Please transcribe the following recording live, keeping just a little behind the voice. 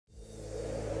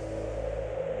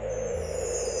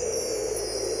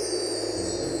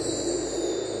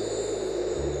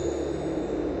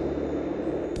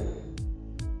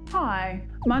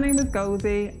My name is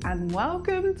Goldie and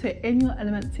welcome to In Your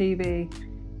Element TV.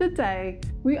 Today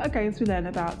we are going to learn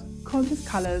about conscious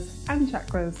colours and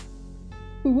chakras.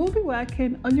 We will be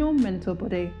working on your mental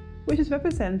body, which is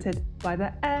represented by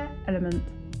the air element.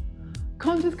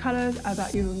 Conscious colours are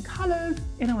about using colours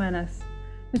in awareness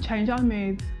to change our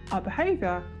moods, our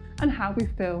behaviour and how we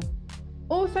feel,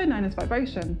 also known as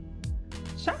vibration.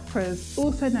 Chakras,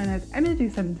 also known as energy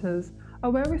centres, are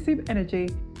where we receive energy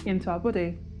into our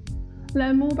body.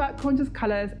 Learn more about conscious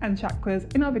colours and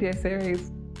chakras in our video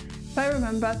series. So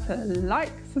remember to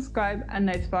like, subscribe and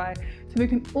notify so we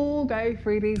can all go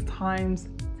through these times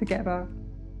together.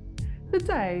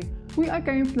 Today we are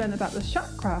going to learn about the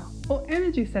chakra or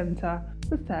energy centre,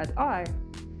 the third eye.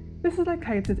 This is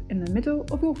located in the middle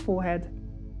of your forehead.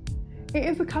 It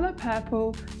is the colour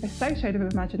purple associated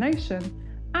with imagination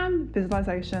and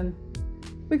visualisation.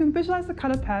 We can visualise the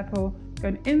colour purple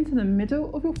going into the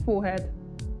middle of your forehead.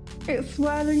 It's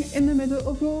swirling in the middle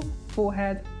of your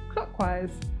forehead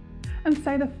clockwise. And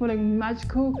say the following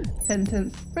magical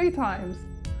sentence 3 times.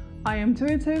 I am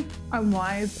intuitive, I'm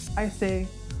wise, I see.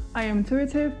 I am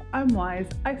intuitive, I'm wise,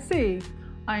 I see.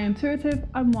 I am intuitive,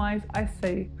 I'm wise, I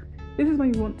see. This is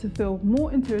when you want to feel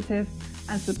more intuitive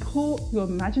and support your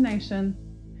imagination.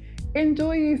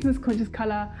 Enjoy using this conscious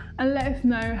colour and let us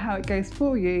know how it goes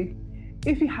for you.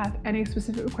 If you have any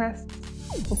specific requests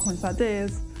or conscious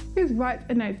ideas, please write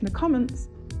a note in the comments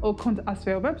or contact us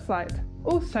via our website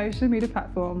or social media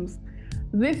platforms.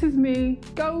 This is me,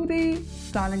 Goldie,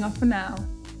 signing off for now.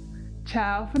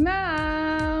 Ciao for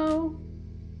now.